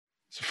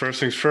So first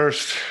things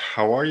first,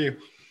 how are you?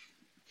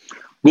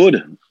 Good,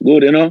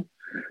 good,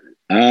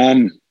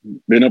 Um,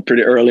 been up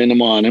pretty early in the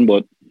morning,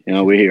 but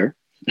we're here.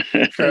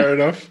 Fair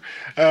enough.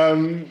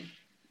 Um,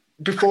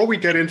 Before we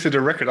get into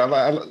the record,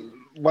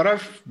 what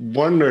I've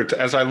wondered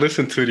as I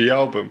listened to the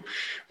album,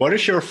 what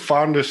is your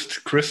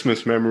fondest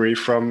Christmas memory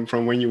from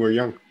when you were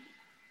young?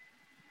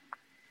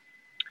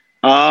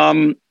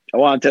 I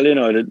want to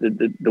tell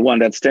the one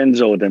that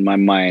stands out in my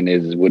mind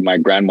is with my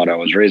grandmother. I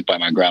was raised by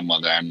my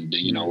grandmother, and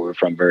Mm, we're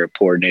from very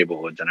poor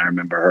neighborhoods, and I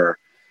remember her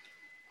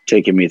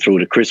taking me through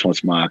the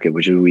Christmas market,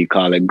 which we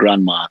call it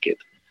Grand Market,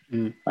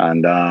 mm,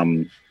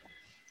 and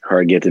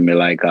her getting me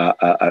like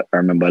I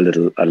remember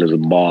a little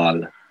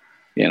ball,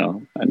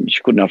 and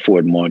she couldn't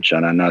afford much,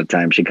 and another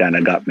time she kind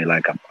of got me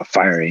like a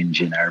fire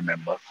engine. I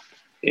remember,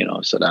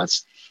 so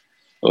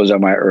those are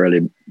my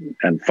early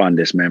and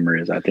fondest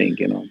memories. I think,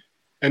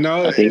 And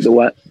now I think is the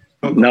what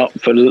oh, go no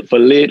ahead. for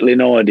lately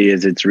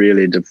nowadays it's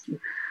really the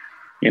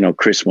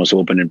Christmas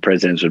opening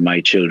presents with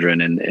my children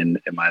in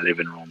my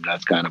living room.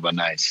 That's kind of a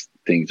nice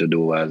thing to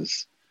do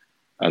as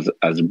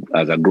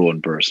a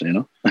grown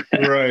person,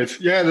 Right.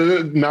 Yeah,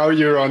 now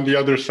you're on the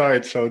other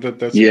side, so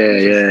that's Yeah,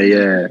 nice. yeah,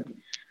 yeah,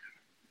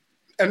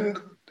 And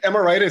am I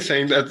right in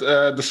saying that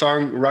the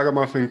song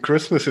 "Ragamuffin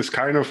Christmas" is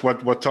kind of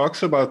what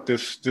talks about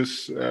this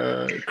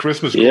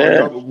Christmas growing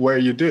yeah, up where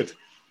you did?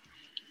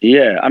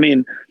 yeah. I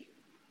mean,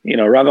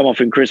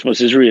 Ragamuffin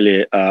Christmas is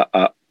really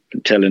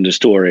telling the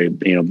story,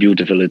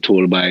 beautifully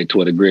told by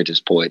two of the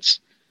greatest poets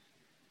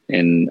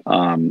in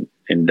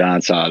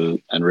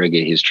dancehall and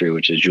reggae history,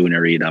 which is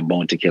Junior Reid and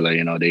Bounty Killer.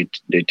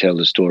 They tell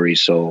the story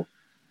so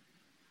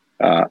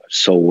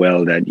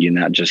well that you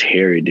not just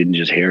hear it, didn't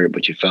just hear it,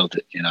 but you felt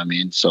it. You know what I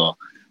mean? So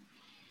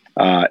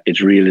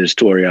it's really the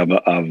story of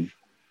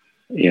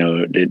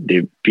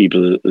the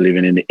people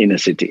living in the inner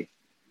city.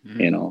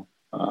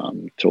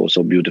 Told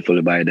so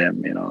beautifully by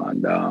them.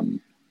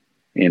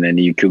 And then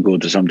you could go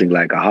to something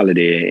like a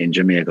holiday in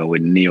Jamaica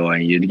with Neo,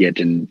 and you'd get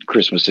in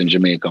Christmas in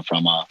Jamaica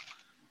from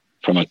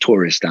a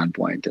tourist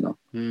standpoint,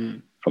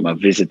 Mm. from a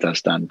visitor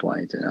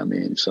standpoint. You know what I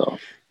mean? So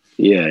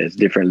yeah, it's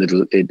different.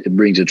 It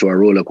brings you to a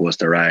roller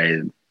coaster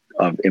ride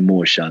of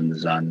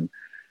emotions and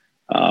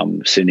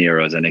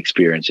scenarios and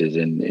experiences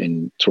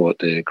in throughout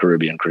the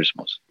Caribbean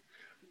Christmas.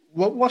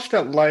 What was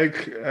that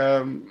like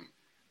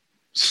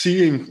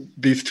seeing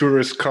these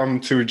tourists come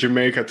to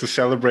Jamaica to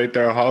celebrate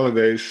their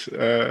holidays?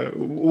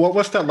 What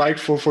was that like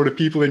for the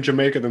people in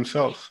Jamaica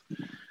themselves?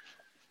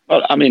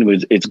 Well, I mean,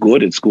 it's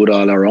good. It's good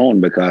all around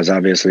because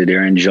obviously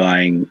they're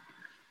enjoying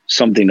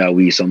something that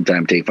we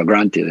sometimes take for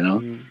granted.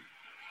 Mm.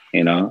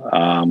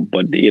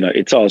 But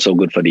it's also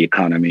good for the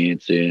economy.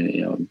 It's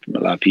a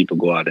lot of people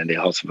go out and they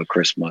hustle for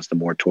Christmas. The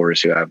more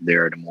tourists you have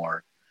there, the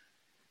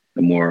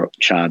more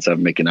chance of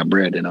making a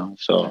bread.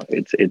 So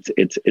it's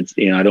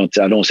I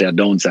don't see a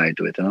downside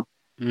to it.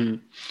 Mm.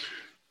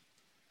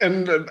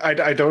 And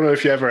I don't know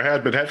if you ever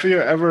had, but have you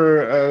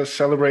ever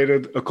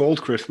celebrated a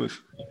cold Christmas?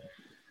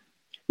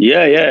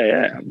 Yeah,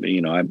 yeah,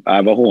 yeah. I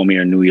have a home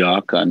here in New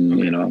York, and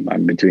Okay.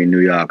 I'm between New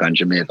York and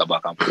Jamaica,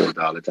 back and forth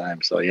all the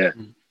time. So yeah,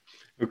 Mm.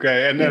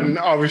 Okay, and you know. then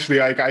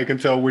obviously I can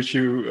tell which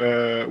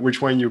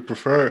one you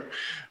prefer.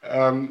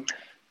 Um,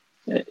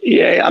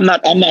 Yeah, I'm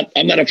not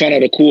a fan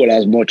of the cool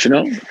as much, you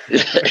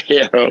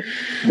know.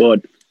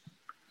 But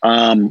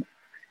um,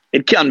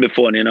 it can be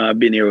fun. I've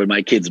been here with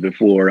my kids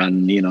before,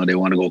 and they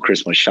want to go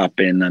Christmas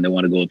shopping, and they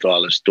want to go to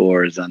all the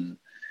stores, and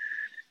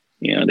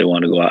they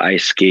want to go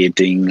ice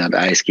skating at the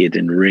ice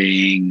skating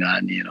ring,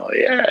 and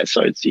yeah.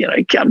 So it's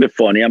it can be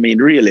funny. I mean,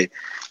 really,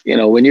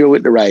 when you're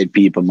with the right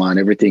people, man,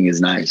 everything is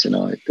nice. And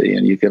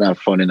you can have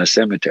fun in a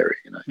cemetery.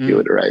 If you're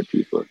with mm. the right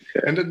people.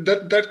 Yeah, And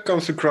that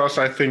comes across,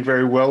 I think,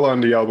 very well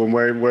on the album,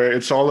 where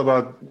it's all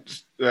about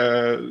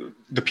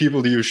the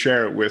people that you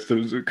share it with,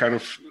 the kind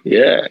of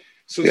yeah.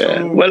 so Yeah.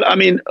 so. Well, I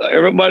mean,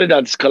 everybody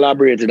that's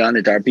collaborated on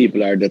it are people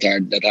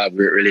that have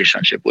great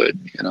relationship with.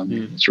 I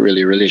mean, Mm. it's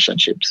really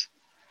relationships.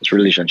 It's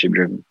relationship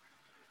driven.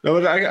 No,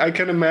 but I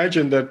can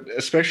imagine that,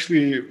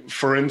 especially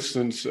for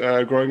instance,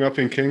 growing up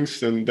in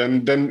Kingston,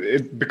 then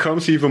it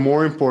becomes even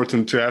more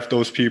important to have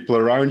those people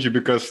around you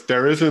because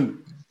there isn't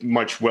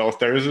much wealth,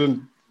 there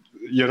isn't,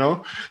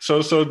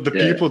 so the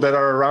Yeah. people that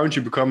are around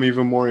you become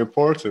even more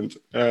important.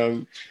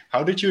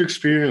 How did you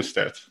experience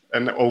that,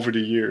 and over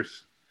the years?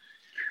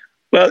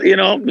 Well,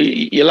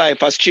 your life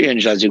has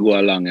changed as you go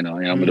along. The,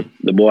 Mm,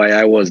 the boy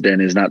I was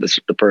then is not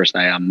the person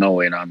I am now.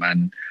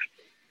 And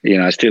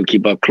I still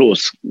keep a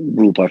close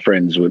group of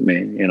friends with me.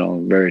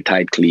 Very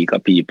tight clique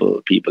of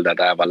people that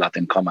I have a lot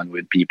in common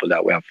with, people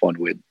that we have fun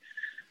with,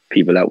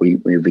 people that we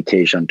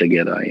vacation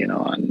together,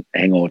 and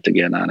hang out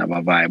together and have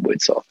a vibe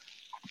with. So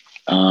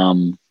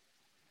um,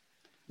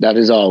 that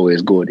is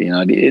always good.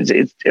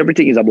 It's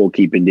everything is about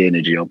keeping the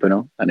energy up.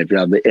 And if you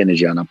have the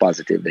energy on a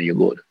positive, then you're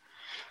good.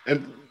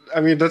 and I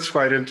mean that's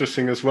quite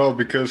interesting as well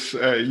because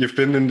you've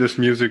been in this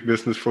music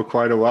business for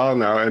quite a while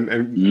now, and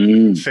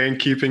Mm, saying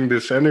keeping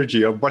this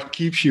energy up, what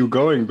keeps you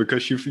going?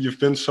 Because you've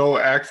been so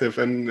active,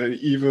 and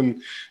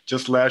even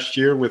just last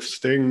year with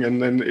Sting,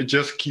 and then it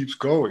just keeps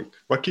going.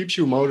 What keeps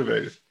you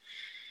motivated?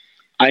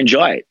 I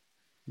enjoy it.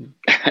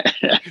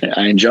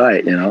 I enjoy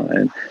it,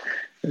 and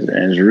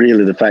it's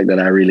really the fact that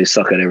I really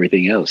suck at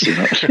everything else,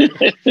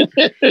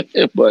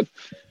 but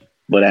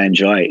I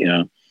enjoy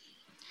it.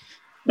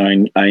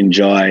 I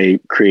enjoy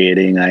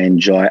creating. I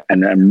enjoy,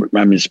 and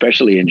I'm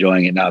especially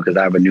enjoying it now because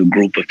I have a new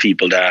group of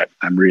people that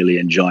I'm really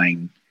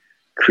enjoying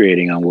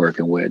creating and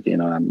working with.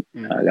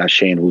 I got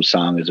Shane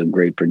Wusong is a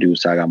great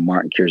producer. I got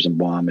Martin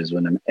Kirstenbaum is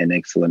an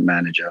excellent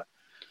manager.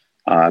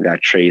 I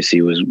got Tracy,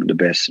 who is the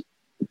best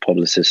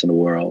publicist in the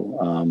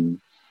world.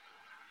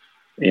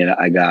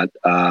 I got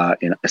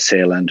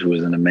Assailant, who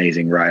is an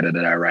amazing writer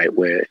that I write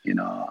with.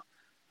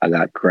 I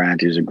got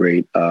Grant, who's a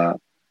great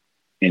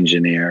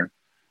engineer.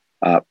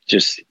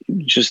 Just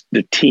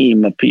the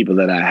team of people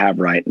that I have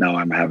right now,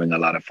 I'm having a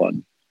lot of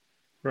fun.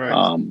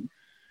 Right.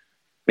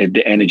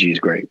 The energy is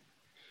great.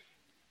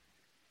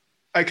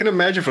 I can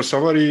imagine for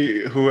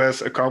somebody who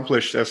has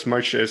accomplished as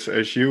much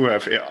as you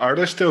have, are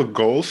there still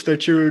goals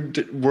that you're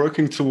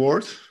working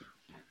towards?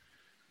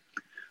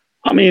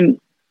 I mean,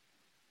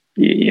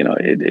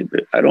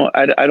 I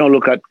don't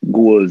look at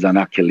goals and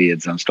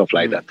accolades and stuff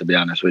like that. To be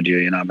honest with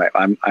you,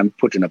 I'm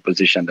put in a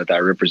position that I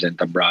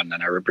represent a brand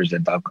and I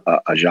represent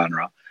a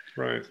genre.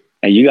 Right.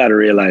 And you got to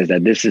realize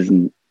that this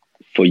isn't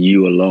for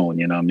you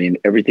alone.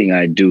 Everything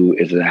I do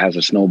has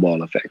a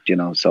snowball effect.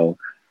 So,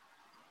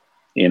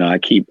 I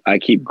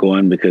keep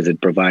going because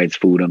it provides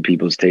food on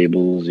people's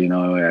tables.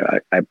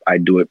 I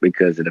do it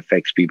because it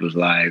affects people's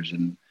lives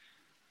and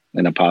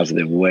in a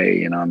positive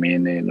way. And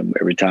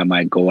every time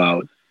I go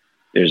out,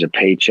 there's a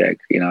paycheck.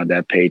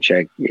 That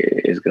paycheck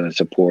is going to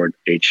support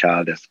a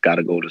child that's got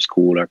to go to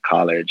school or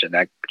college, and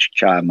that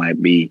child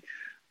might be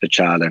the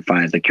child that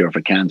finds the cure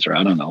for cancer.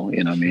 I don't know,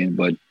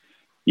 but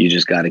you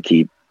just got to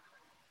keep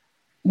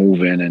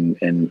moving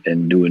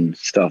and doing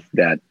stuff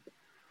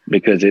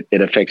because it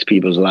affects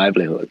people's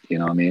livelihood,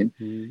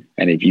 And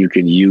if you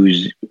can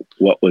use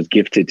what was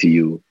gifted to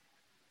you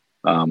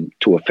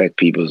to affect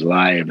people's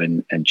life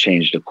and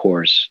change the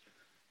course,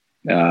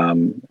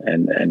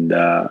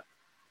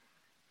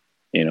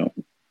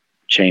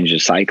 change the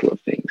cycle of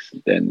things,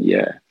 then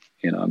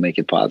make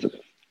it positive.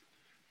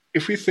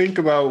 If we think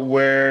about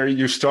where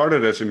you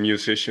started as a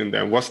musician,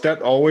 then was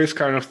that always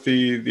kind of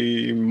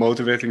the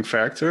motivating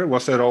factor?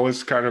 Was that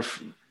always kind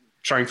of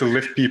trying to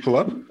lift people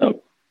up?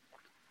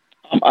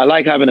 I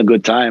like having a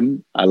good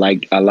time. I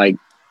like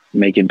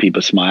making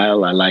people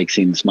smile. I like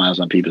seeing smiles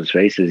on people's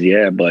faces.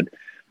 Yeah, but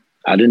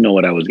I didn't know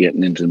what I was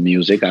getting into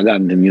music. I got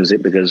into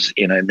music because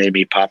it made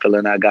me popular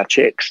and I got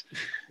chicks.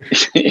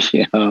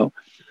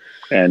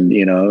 And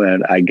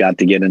I got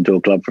to get into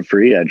a club for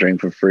free. I drank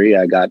for free.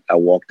 I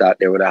walked out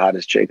there with the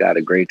hottest chick. I had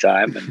a great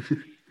time.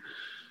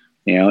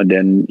 And,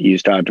 then you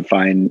start to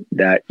find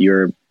that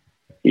you're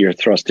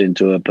thrust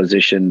into a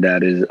position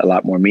that is a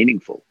lot more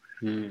meaningful.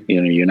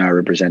 You're now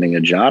representing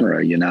a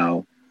genre. You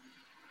now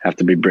have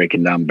to be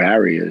breaking down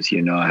barriers.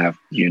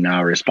 You're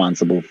now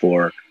responsible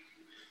for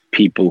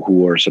people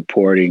who are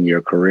supporting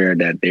your career,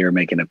 that they're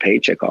making a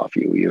paycheck off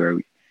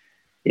you.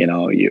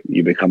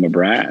 You become a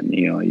brand,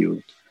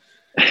 and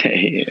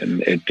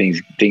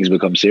things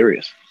become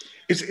serious.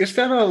 Is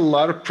that a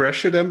lot of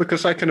pressure then?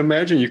 Because I can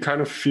imagine you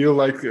kind of feel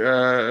like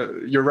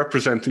you're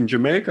representing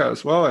Jamaica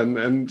as well.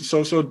 And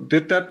so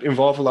did that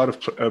involve a lot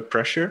of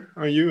pressure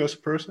on you as a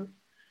person?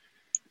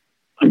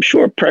 I'm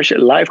sure pressure,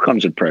 life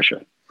comes with pressure,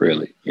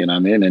 really.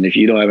 And if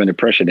you don't have any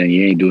pressure, then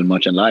you ain't doing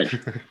much in life.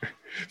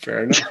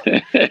 Fair enough.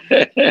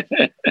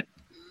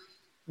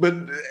 But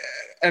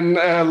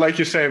like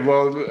you say,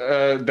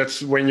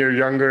 that's when you're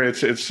younger.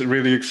 It's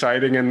really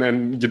exciting, and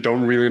then you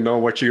don't really know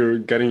what you're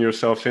getting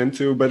yourself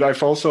into. But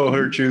I've also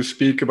heard you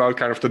speak about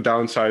kind of the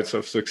downsides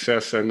of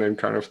success and then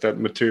kind of that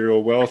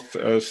material wealth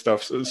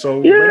stuff.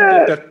 So when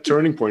did that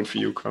turning point for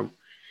you come?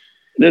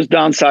 There's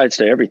downsides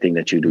to everything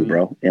that you do,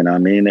 bro.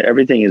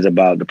 Everything is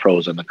about the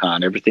pros and the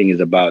cons. Everything is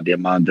about the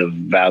amount of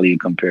value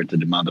compared to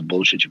the amount of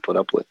bullshit you put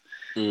up with.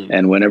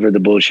 And whenever the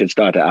bullshit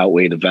start to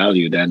outweigh the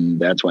value, then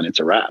that's when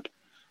it's a wrap.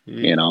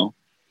 As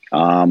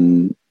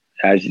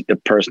the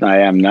person I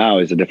am now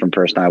is a different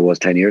person I was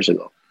 10 years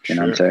ago. You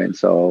know what I'm saying?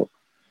 So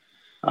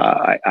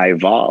I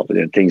evolved.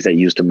 The things that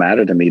used to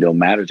matter to me don't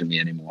matter to me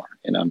anymore.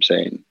 You know what I'm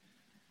saying?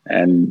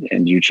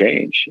 And you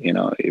change.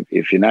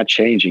 If you're not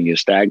changing, you're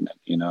stagnant.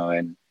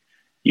 And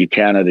you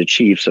cannot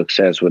achieve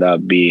success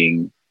without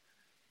being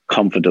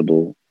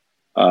comfortable,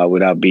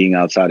 without being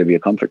outside of your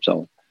comfort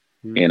zone.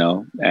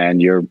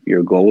 And your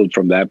goal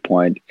from that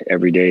point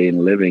every day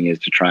in living is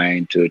to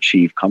trying to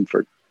achieve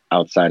comfort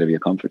outside of your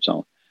comfort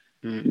zone.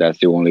 That's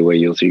the only way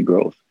you'll see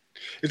growth.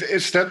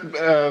 Is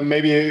that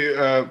maybe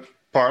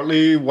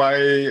partly why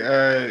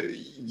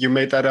you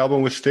made that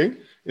album with Sting?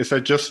 Is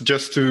that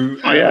just to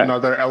add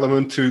another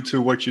element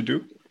to what you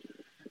do?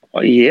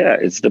 Oh yeah,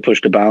 it's to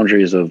push the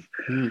boundaries of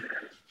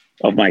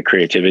my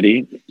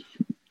creativity.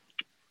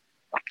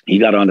 You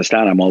got to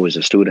understand, I'm always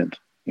a student,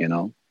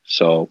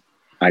 so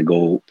I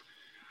go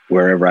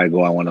wherever I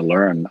go. I want to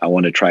learn. I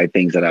want to try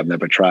things that I've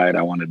never tried.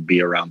 I want to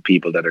be around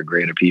people that are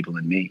greater people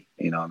than me.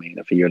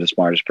 If you're the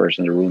smartest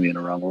person in the room, you're in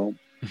the wrong room.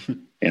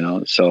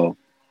 So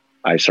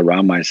I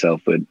surround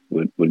myself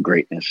with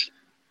greatness.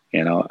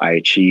 You know,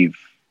 I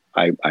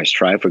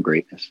strive for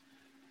greatness.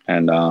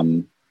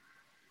 And,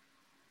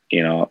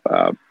 you know,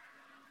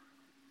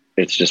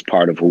 it's just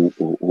part of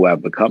who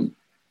I've become,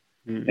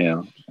 you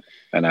know,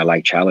 and I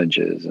like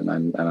challenges,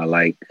 and I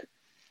like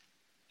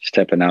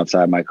stepping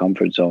outside my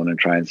comfort zone and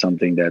trying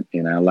something that,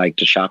 you know, I like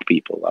to shock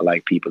people. I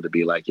like people to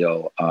be like,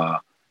 yo,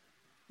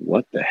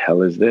 what the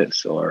hell is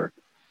this? Or,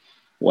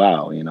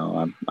 wow, you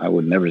know, I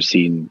would never have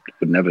seen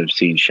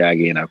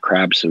Shaggy in a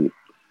crab suit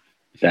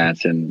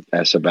dancing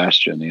as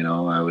Sebastian. You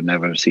know, I would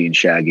never have seen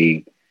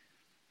Shaggy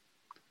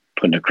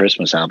putting a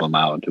Christmas album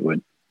out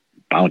with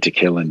Bounty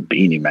Killer and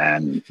Beanie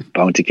Man,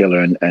 Bounty Killer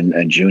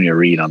and Junior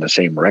Reed on the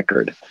same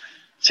record,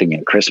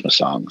 singing Christmas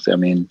songs. I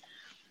mean,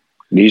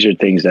 these are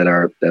things that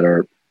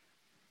are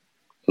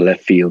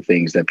left field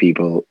things that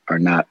people are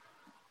not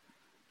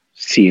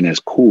seeing as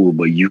cool,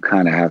 but you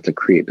kind of have to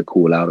create the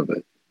cool out of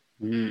it.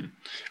 And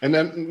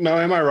then now,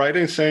 am I right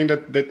in saying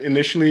that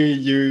initially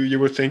you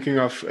were thinking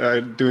of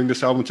doing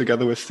this album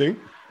together with Sting?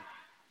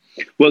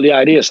 Well, the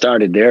idea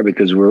started there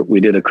because we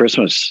did a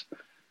Christmas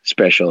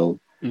special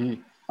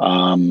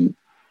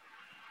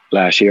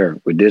last year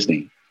with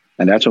Disney,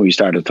 and that's when we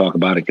started to talk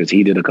about it, because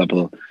he did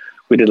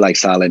we did like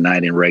Silent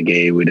Night in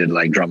reggae, we did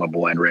like Drummer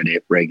Boy and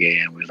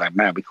reggae, and we was like,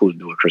 man, it'd be cool to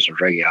do a Christmas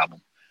reggae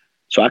album.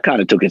 So I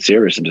kind of took it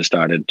serious and just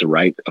started to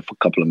write a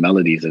couple of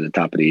melodies at the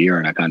top of the year,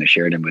 and I kind of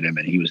shared them with him,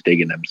 and he was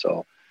digging them.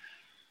 So,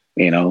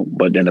 you know,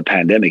 but then the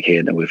pandemic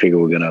hit, and we figured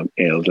we're going to,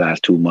 you know,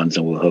 last 2 months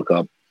and we'll hook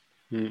up.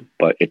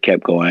 But it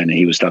kept going, and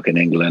he was stuck in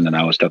England and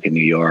I was stuck in New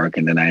York,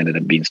 and then I ended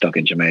up being stuck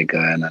in Jamaica,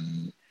 and then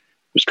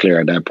it was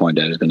clear at that point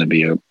that it's going to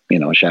be a, you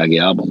know, a Shaggy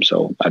album.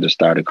 So I just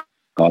started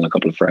calling a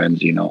couple of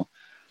friends, you know,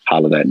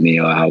 hollered at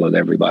Neo, hollered at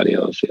everybody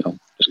else, you know,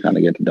 just kind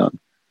of get it done.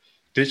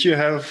 Did you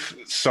have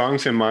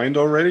songs in mind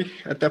already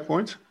at that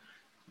point?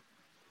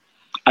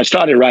 I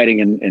started writing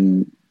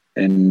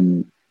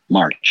in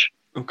March.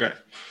 Okay.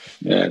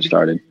 Yeah, it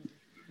started.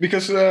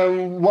 Because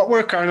what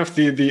were kind of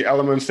the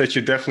elements that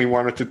you definitely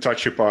wanted to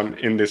touch upon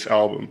in this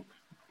album?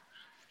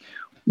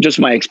 Just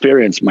my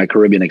experience, my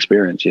Caribbean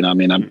experience. You know, I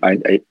mean,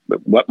 I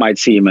what might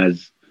seem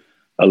as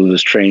a little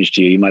strange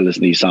to you, you might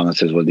listen to these songs and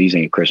says, well, these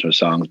ain't Christmas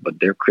songs, but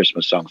they're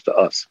Christmas songs to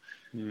us.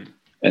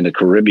 And the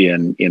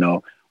Caribbean, you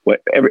know,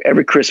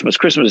 every Christmas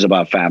is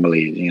about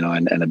family, you know,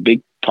 and a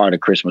big part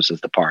of Christmas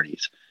is the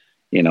parties.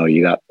 You know,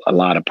 you got a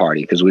lot of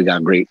party because we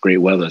got great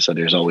weather, so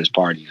there's always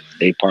parties.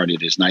 Day party,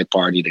 there's night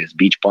party, there's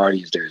beach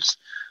parties, there's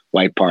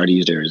white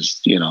parties,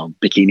 there's, you know,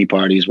 bikini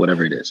parties,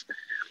 whatever it is.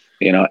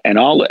 You know, and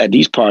all at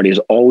these parties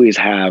always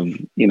have,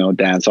 you know,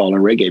 dancehall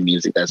and reggae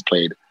music that's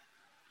played,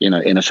 you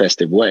know, in a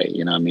festive way.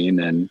 You know what I mean?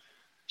 And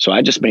so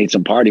I just made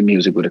some party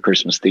music with a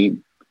Christmas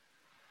theme.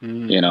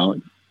 You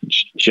know,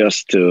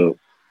 just to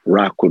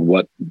rock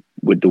with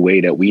the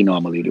way that we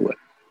normally do it.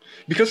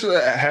 Because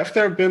have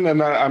there been,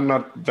 and I'm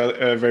not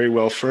very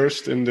well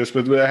versed in this,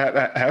 but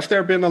have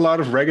there been a lot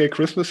of reggae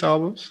Christmas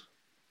albums?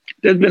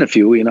 There's been a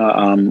few, you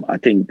know. I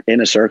think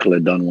Inner Circle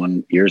had done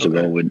one years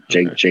ago with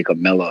Jacob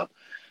Miller.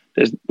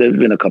 There's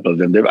been a couple of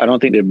them. I don't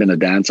think there's been a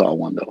dancehall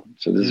one though.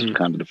 So this is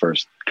kind of the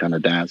first kind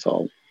of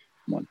dancehall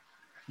one.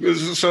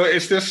 So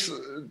is this,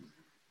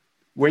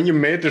 when you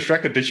made this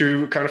record, did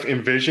you kind of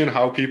envision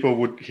how people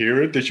would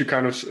hear it? Did you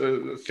kind of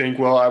think,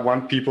 well, I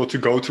want people to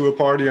go to a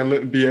party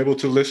and be able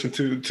to listen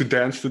to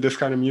dance to this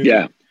kind of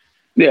music?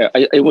 Yeah.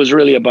 It was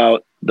really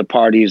about the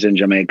parties in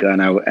Jamaica,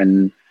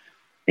 and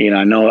you know,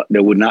 I know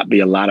there would not be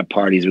a lot of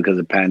parties because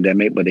of the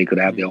pandemic, but they could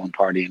have their own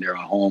party in their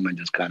own home and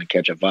just kind of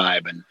catch a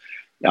vibe. And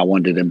I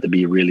wanted them to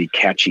be really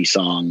catchy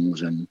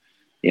songs, and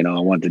you know,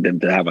 I wanted them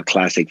to have a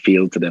classic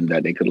feel to them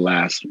that they could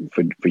last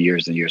for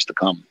years and years to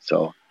come.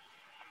 So,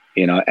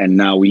 you know, and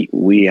now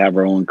we have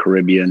our own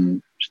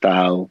Caribbean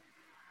style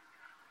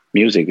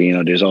music. You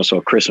know, there's also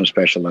a Christmas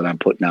special that I'm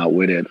putting out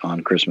with it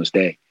on Christmas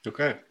Day.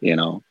 Okay. You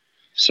know,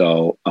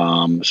 so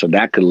so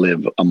that could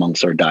live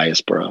amongst our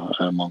diaspora,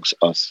 amongst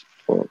us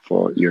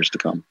for years to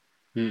come.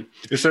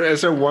 Is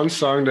there one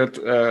song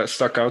that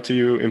stuck out to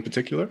you in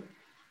particular?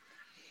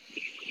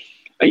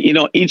 You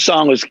know, each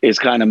song is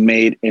kind of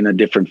made in a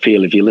different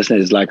feel. If you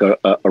listen, it's like a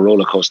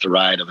roller coaster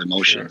ride of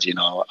emotions, you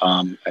know,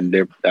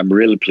 and I'm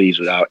really pleased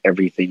with how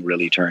everything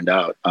really turned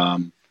out.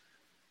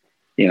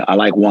 You know, I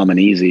like Warm and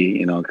Easy,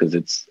 you know, because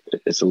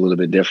it's a little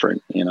bit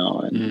different, you know,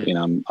 and, you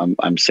know,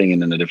 I'm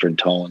singing in a different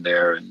tone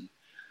there. And,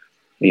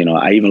 you know,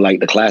 I even like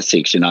the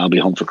classics, you know, I'll Be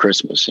Home for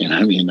Christmas. You know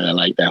what I mean? I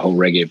like that whole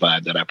reggae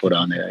vibe that I put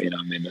on there. You know,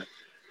 I mean,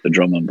 the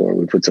drum on board,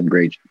 we put some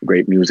great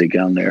music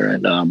on there.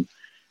 And,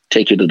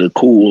 Take You to the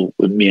Cool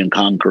with me and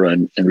Conqueror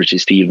and Richie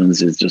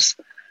Stephens is just,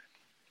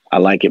 I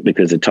like it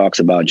because it talks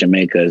about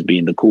Jamaica as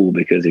being the cool.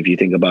 Because if you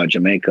think about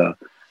Jamaica,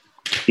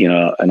 you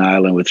know, an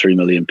island with 3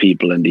 million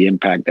people and the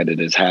impact that it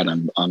has had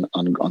on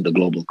the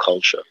global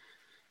culture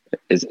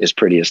is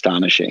pretty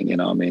astonishing. You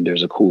know, I mean,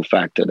 there's a cool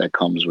factor that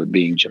comes with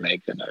being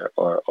Jamaican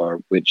or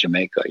with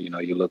Jamaica. You know,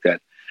 you look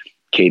at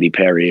Katy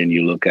Perry and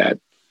you look at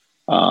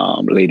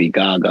Lady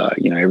Gaga,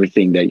 you know,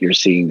 everything that you're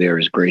seeing there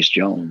is Grace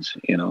Jones,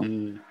 you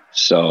know.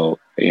 So,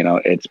 you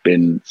know, it's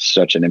been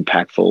such an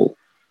impactful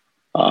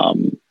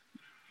um,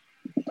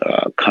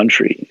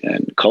 country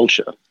and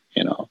culture,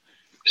 you know.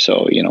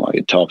 So, you know,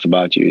 it talks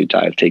about you,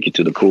 I take you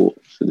to the cool.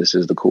 So this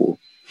is the cool.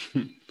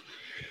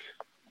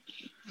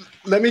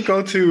 Let me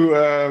go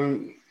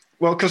to,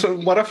 well, because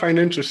what I find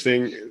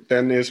interesting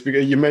then is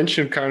because you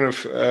mentioned kind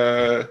of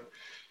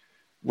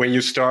when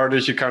you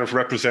started, you kind of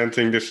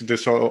representing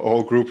this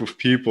whole group of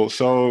people.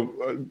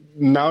 So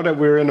now that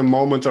we're in a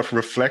moment of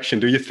reflection,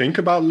 do you think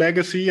about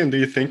legacy and do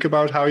you think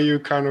about how you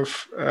kind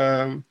of?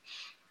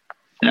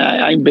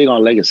 I'm big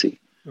on legacy.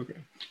 Okay.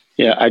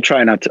 Yeah, I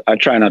try not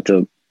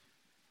to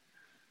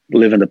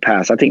live in the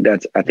past. I think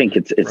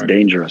it's Right.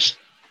 dangerous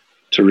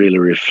to really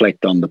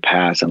reflect on the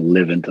past and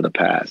live into the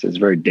past. It's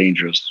very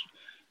dangerous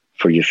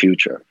for your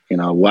future. You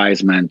know, a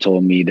wise man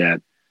told me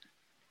that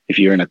if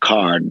you're in a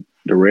car,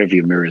 the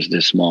rearview mirror is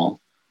this small,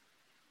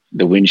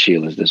 the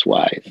windshield is this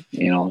wide,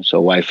 you know, so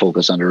why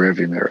focus on the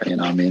rearview mirror? You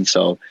know what I mean?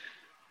 So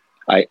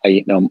I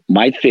you know,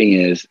 my thing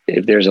is,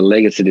 if there's a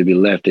legacy to be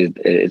left,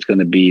 it's going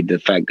to be the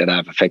fact that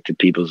I've affected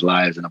people's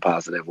lives in a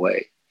positive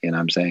way. You know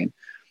what I'm saying?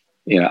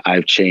 You know,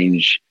 I've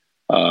changed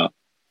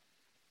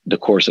the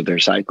course of their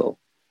cycle,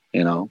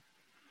 you know,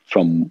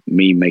 from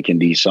me making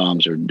these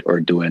songs or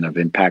doing of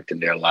impacting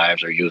their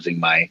lives or using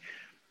my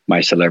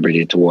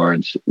celebrity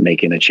towards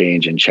making a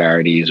change in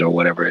charities or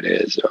whatever it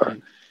is, or,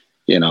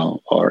 you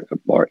know, or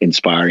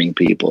inspiring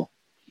people.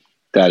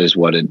 That's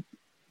what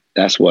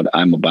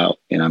I'm about.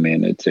 You know, I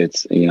mean,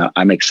 it's, you know,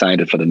 I'm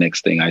excited for the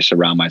next thing. I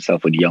surround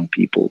myself with young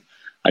people.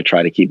 I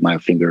try to keep my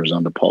fingers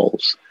on the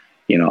pulse.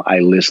 You know, I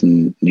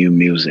listen new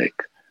music,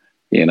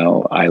 you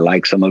know, I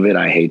like some of it.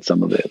 I hate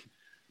some of it,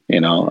 you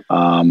know,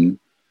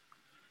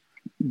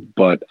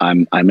 but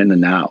I'm in the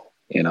now,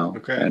 you know,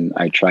 Okay. and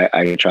I try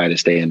to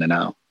stay in the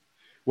now.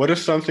 What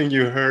is something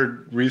you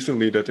heard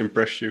recently that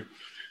impressed you?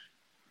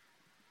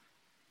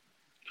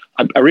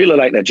 I really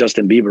like that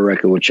Justin Bieber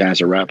record with Chance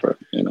the Rapper.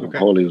 You know, Okay.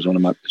 Holy was one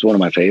of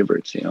my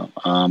favorites. You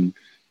know,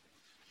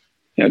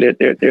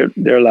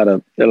 there are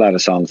a lot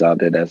of songs out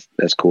there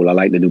that's cool. I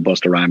like the new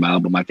Busta Rhymes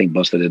album. I think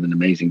Busta did an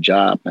amazing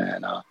job,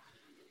 man.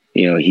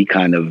 You know, he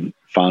kind of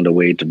found a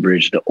way to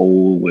bridge the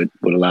old with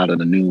a lot of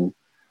the new,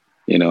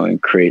 you know,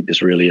 and create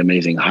this really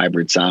amazing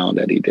hybrid sound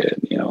that he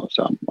did. You know,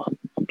 so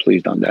I'm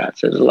pleased on that.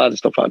 So there's a lot of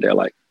stuff out there.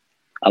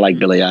 I like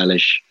Billie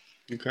Eilish.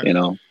 Okay. You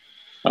know,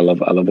 I love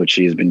what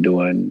she has been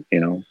doing. You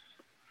know,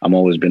 I'm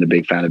always been a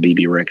big fan of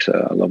BB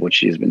Rexa. I love what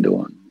she has been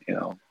doing. You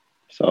know,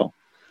 so.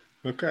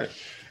 Okay,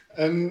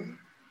 and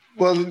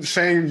well,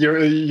 saying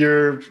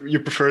you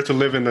prefer to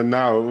live in the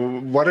now.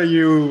 What are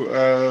you?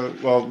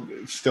 Well,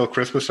 it's still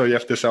Christmas, so you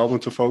have this album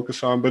to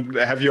focus on. But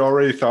have you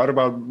already thought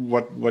about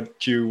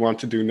what you want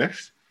to do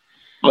next?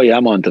 Oh yeah,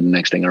 I'm on to the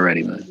next thing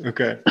already, man.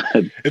 Okay,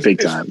 big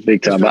time.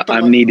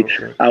 I'm needed.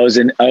 Okay. I was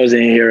in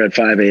here at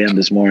 5 a.m.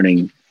 this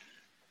morning,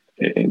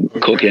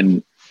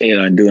 cooking, you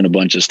know, and doing a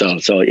bunch of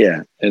stuff. So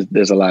yeah,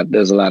 there's a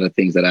lot of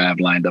things that I have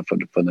lined up for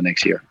the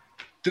next year.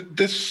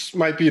 This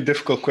might be a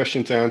difficult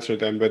question to answer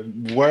then, but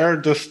where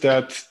does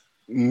that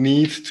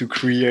need to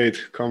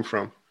create come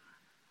from?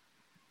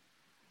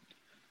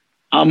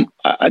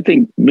 I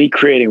think me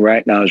creating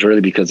right now is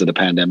really because of the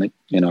pandemic,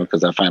 you know,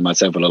 because I find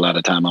myself with a lot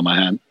of time on my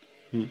hand.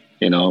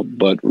 You know,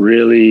 but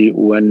really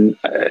when,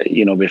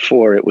 you know,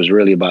 before it was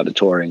really about the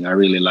touring. I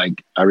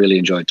really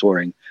enjoyed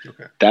touring.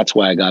 Okay. That's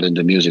why I got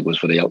into music, was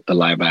for the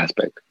live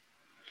aspect.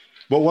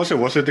 What was it?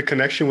 Was it the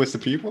connection with the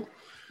people?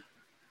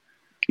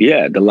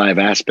 Yeah. The live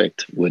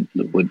aspect with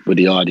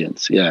the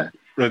audience. Yeah.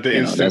 Right, the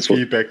instant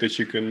feedback that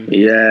you can.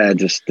 Yeah.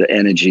 Just the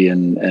energy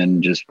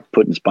and just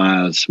putting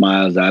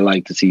smiles. I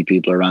like to see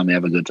people around me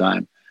have a good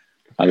time.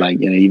 I like,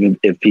 you know, even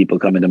if people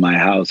come into my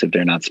house, if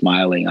they're not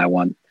smiling, I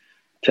want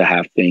to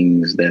have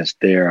things that's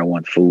there. I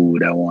want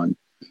food. I want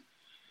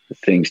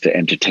things to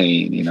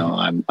entertain. You know,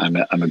 I'm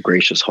a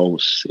gracious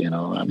host. You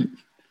know,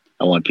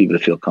 I want people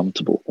to feel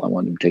comfortable. I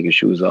want them to take their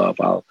shoes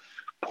off. I'll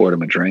pour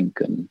them a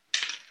drink, and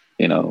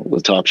you know,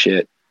 we'll talk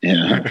shit. You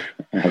know,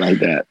 I like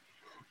that.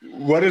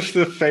 What is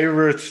the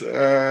favorite,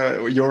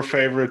 your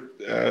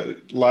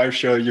favorite live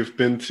show you've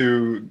been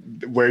to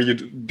where you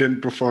didn't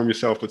perform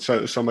yourself, but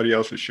somebody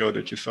else's show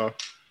that you saw?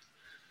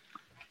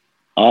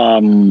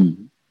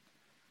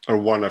 Or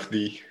one of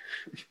the.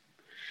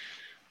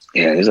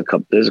 Yeah, there's a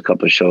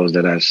couple of shows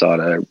that I saw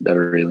that I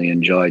really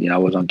enjoyed. You know, I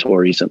was on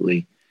tour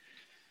recently,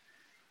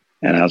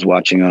 and I was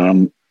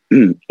watching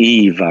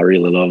Eve. I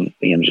really love,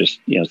 you know, just,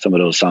 you know, some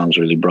of those songs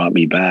really brought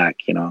me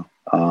back. You know,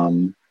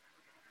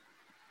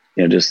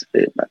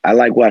 I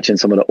like watching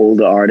some of the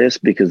older artists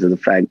because of the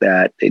fact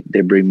that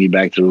they bring me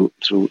back through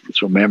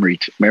memory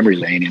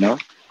lane. You know,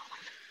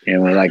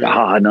 and we're like,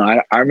 oh no,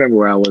 I remember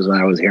where I was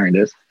when I was hearing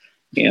this.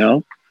 You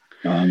know.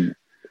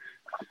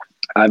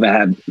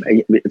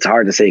 It's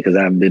hard to say because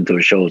I haven't been to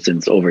a show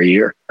since over a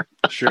year.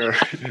 Sure.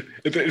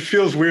 It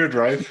feels weird,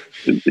 right?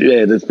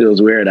 Yeah, this feels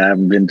weird. I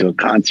haven't been to a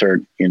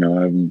concert, you know,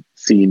 I haven't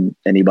seen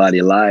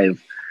anybody live.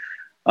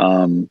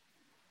 You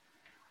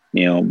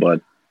know,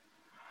 but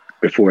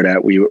before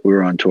that we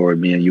were on tour with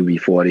me and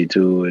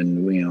UB42,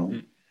 and you know,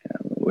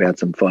 we had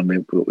some fun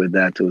with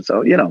that too.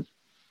 So, you know,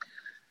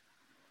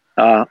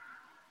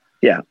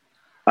 yeah.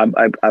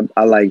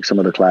 I like some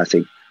of the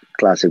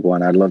classic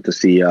one. I'd love to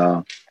see.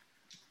 I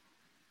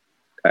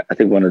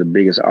think one of the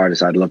biggest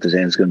artists I'd love to see,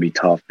 and it's going to be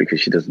tough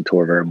because she doesn't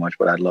tour very much,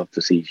 but I'd love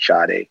to see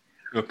Sade.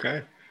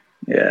 Okay.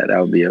 Yeah,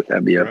 that'd be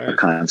a Right.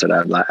 concert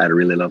I'd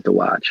really love to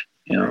watch.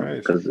 You know, Right.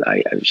 because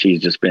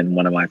she's just been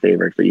one of my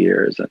favorite for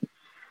years, and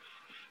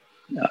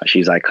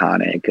she's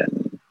iconic,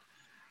 and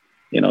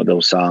you know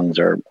those songs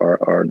are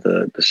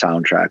the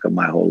soundtrack of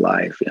my whole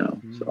life. You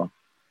know, so.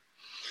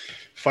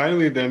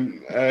 Finally,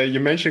 then you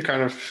mentioned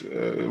kind of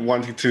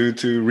wanting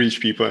to reach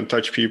people and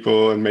touch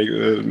people and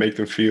make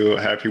them feel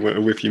happy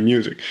with your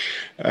music.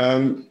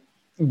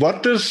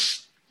 What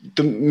does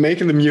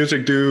making the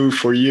music do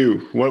for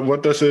you?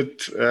 What does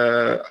it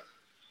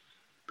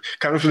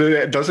kind of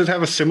does it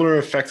have a similar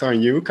effect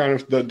on you? Kind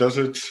of does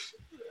it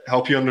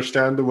help you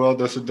understand the world?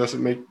 Does it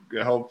make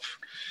help?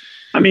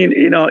 I mean,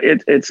 you know,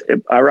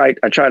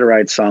 I try to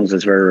write songs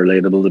that's very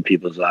relatable to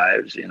people's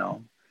lives, you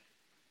know,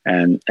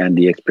 and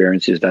the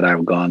experiences that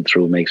I've gone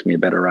through makes me a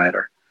better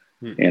writer,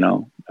 you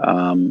know,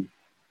 and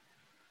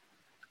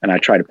I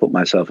try to put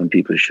myself in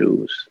people's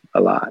shoes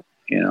a lot,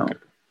 you know,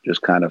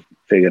 just kind of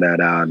figure that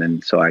out.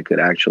 And so I could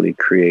actually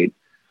create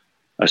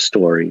a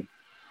story,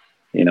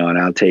 you know, and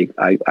I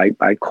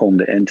comb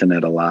the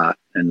internet a lot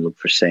and look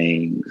for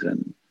sayings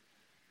and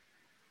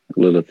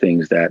little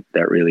things that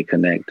really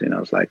connect. You know,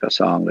 it's like a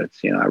song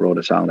that's, you know, I wrote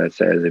a song that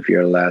says, if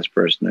you're the last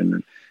person and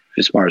if you're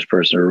the smartest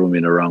person in the room, you're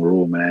in the wrong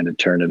room, and I had to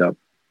turn it up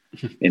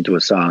into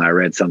a song. I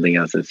read something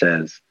else that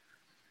says,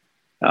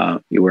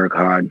 you work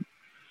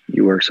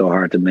so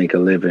hard to make a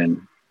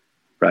living,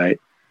 right?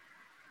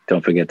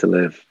 Don't forget to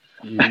live.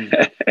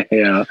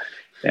 You know,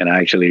 and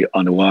actually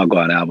on the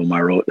Wagwan album,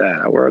 I wrote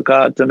that. I work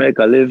hard to make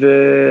a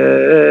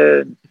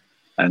living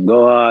and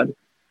go hard.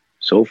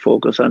 So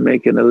focused on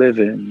making a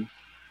living,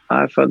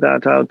 I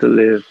forgot how to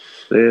live.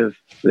 You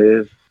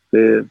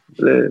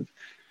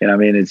know, I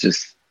mean, it's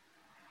just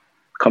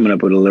coming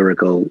up with a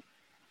lyrical,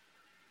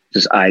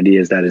 just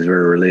ideas that is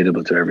very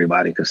relatable to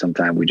everybody, because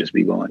sometimes we just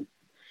be going.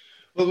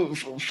 Well,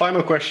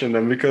 final question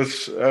then,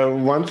 because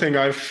one thing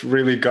I've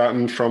really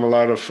gotten from a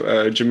lot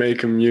of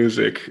Jamaican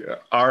music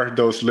are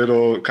those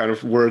little kind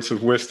of words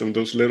of wisdom,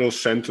 those little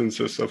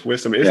sentences of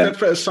wisdom. Is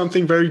that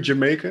something very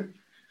Jamaican?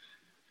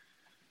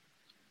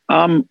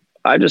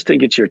 I just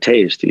think it's your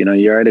taste. You know,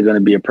 you're either going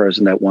to be a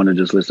person that want to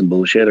just listen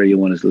bullshit, or you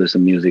want to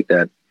listen music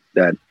that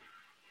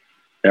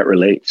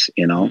relates,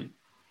 you know.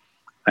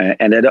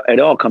 And it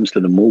all comes to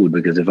the mood,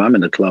 because if I'm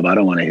in the club, I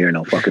don't want to hear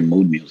no fucking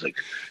mood music.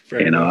 Fair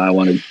enough. I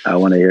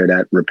want to hear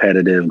that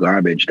repetitive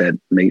garbage that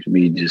makes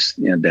me just,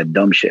 you know, that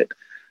dumb shit,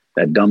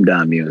 that dumb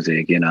down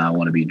music. You know, I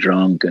want to be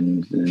drunk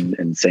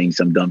and saying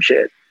some dumb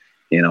shit,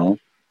 you know.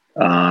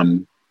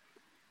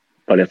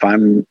 But if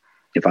I'm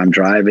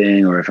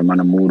driving, or if I'm on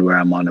a mood where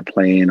I'm on a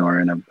plane or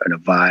in a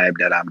vibe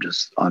that I'm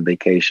just on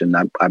vacation,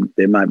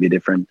 there might be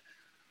different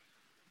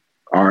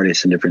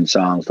artists and different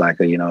songs. Like,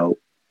 you know,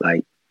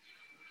 like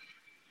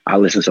I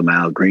listen to some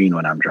Al Green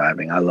when I'm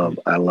driving. I love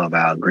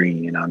Al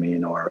Green, you know what I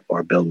mean?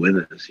 Or Bill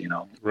Withers, you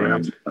know,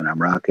 right, when I'm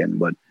rocking.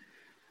 But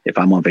if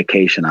I'm on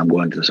vacation, I'm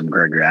going to some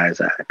Gregory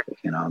Isaac,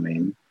 you know what I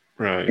mean?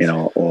 Right. You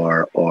know,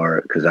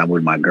 or because I'm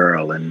with my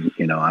girl, and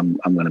you know, I'm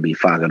going to be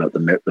fogging up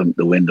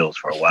the windows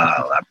for a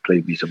while. I play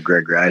me some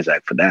Gregory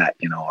Isaac for that,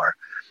 you know. Or,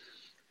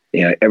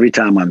 you know, every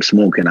time I'm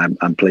smoking,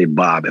 I'm play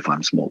Bob if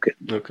I'm smoking.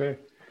 Okay.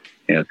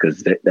 You know,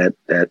 because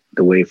that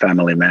the way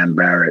Family Man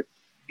Barrett,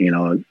 you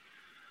know,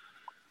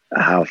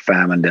 how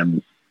Fam and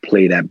them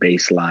play that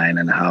bass line,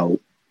 and how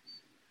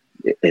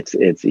it's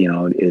you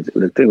know, it's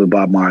the thing with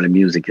Bob Marley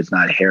music. It's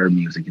not hair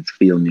music; it's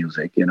feel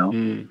music, you know.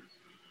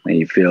 And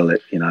you feel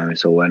it, you know what I mean?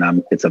 So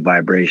when it's a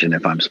vibration,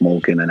 if I'm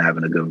smoking and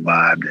having a good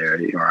vibe there,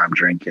 or I'm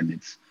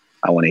drinking,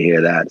 I want to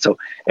hear that. So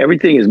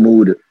everything is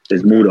mood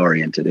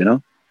oriented, you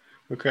know?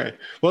 Okay.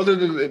 Well,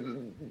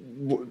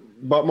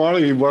 Bob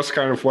Marley was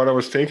kind of what I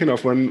was thinking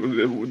of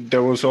when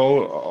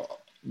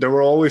there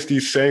were always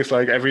these sayings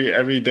like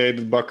every day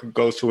the bucket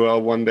goes too well,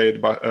 one day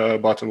the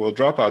bottom will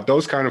drop out.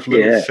 Those kind of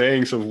little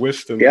sayings of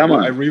wisdom. Yeah,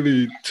 I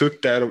really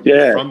took that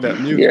from that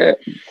music.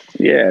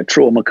 Yeah,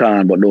 throw 'em a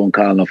con, but don't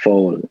call no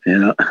foul, you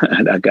know,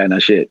 that kind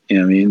of shit. You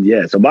know what I mean?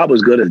 Yeah, so Bob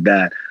was good at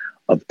that,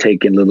 of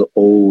taking little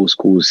old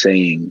school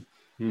saying,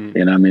 you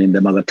know what I mean?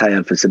 The mother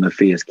tired for some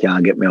face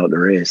can't get me out the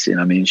race, you know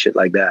what I mean? Shit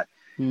like that.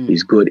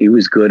 He's good. He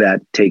was good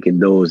at taking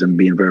those and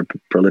being very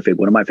prolific.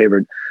 One of my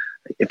favorite,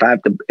 if I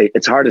have to,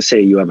 it's hard to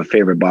say you have a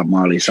favorite Bob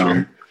Marley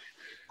song,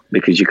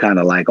 because you kind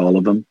of like all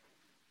of them.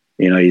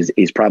 You know,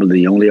 he's probably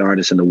the only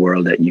artist in the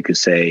world that you could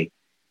say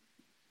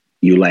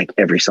you like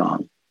every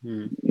song.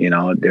 You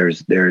know,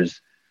 there's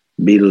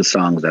Beatles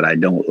songs that I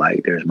don't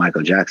like. There's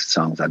Michael Jackson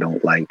songs I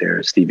don't like.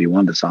 There's Stevie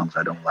Wonder songs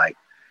I don't like.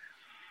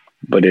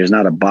 But there's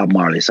not a Bob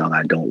Marley song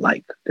I don't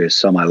like. There's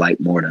some I like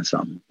more than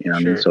some. You know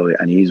what I mean? So,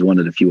 and he's one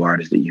of the few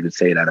artists that you could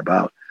say that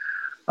about.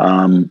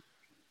 But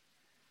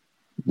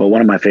one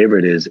of my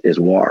favorite is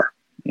War.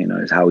 You know,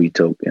 is how he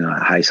took, you know,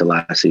 Haile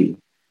Selassie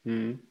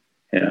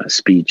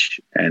speech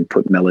and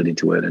put melody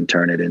to it and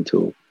turn it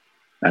into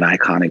an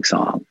iconic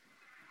song.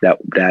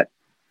 That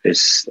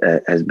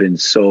has been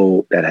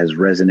that has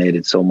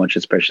resonated so much,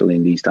 especially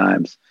in these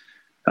times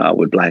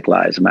with Black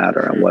Lives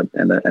Matter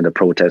and the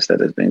protest that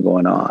has been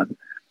going on.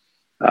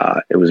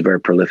 It was very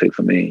prolific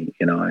for me,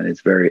 and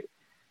it's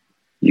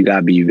you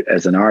gotta be,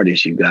 as an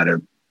artist, you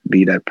gotta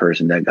be that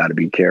person that gotta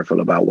be careful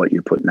about what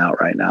you're putting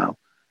out right now,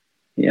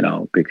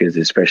 because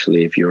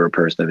especially if you're a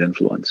person of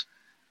influence,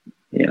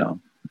 you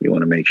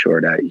want to make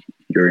sure that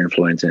you're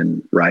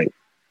influencing right.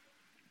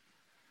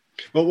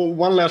 Well,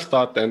 one last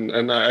thought then,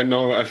 and I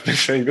know I've been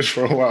saying this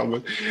for a while,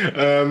 but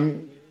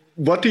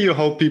what do you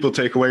hope people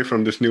take away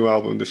from this new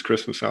album, this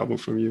Christmas album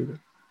from you?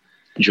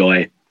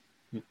 Joy.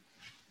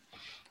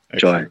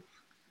 Excellent. Joy.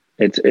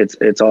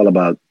 It's all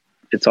about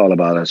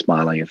a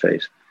smile on your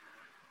face.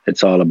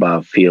 It's all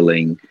about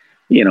feeling,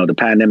 the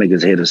pandemic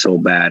has hit us so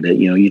bad that,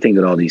 you think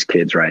of all these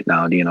kids right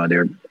now,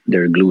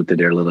 they're glued to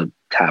their little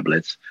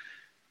tablets,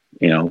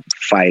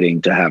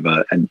 fighting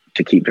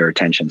to keep their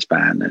attention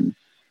span. And,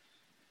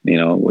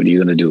 what are you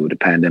going to do? The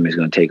pandemic is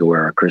going to take away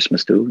our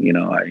Christmas too.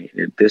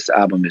 This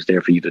album is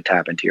there for you to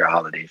tap into your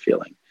holiday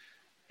feeling.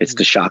 It's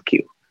to shock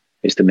you.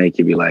 It's to make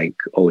you be like,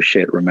 oh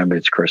shit, remember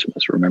it's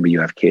Christmas. Remember you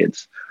have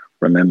kids.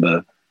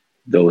 Remember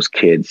those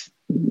kids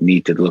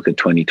need to look at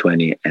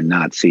 2020 and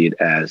not see it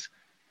as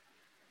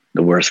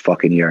the worst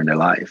fucking year in their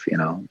life.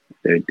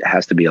 There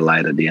has to be a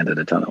light at the end of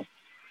the tunnel.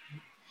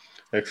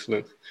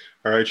 Excellent.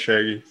 All right,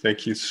 Shaggy.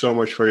 Thank you so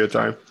much for your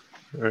time.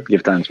 All right.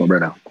 Give thanks, my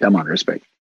brother. Come on, respect.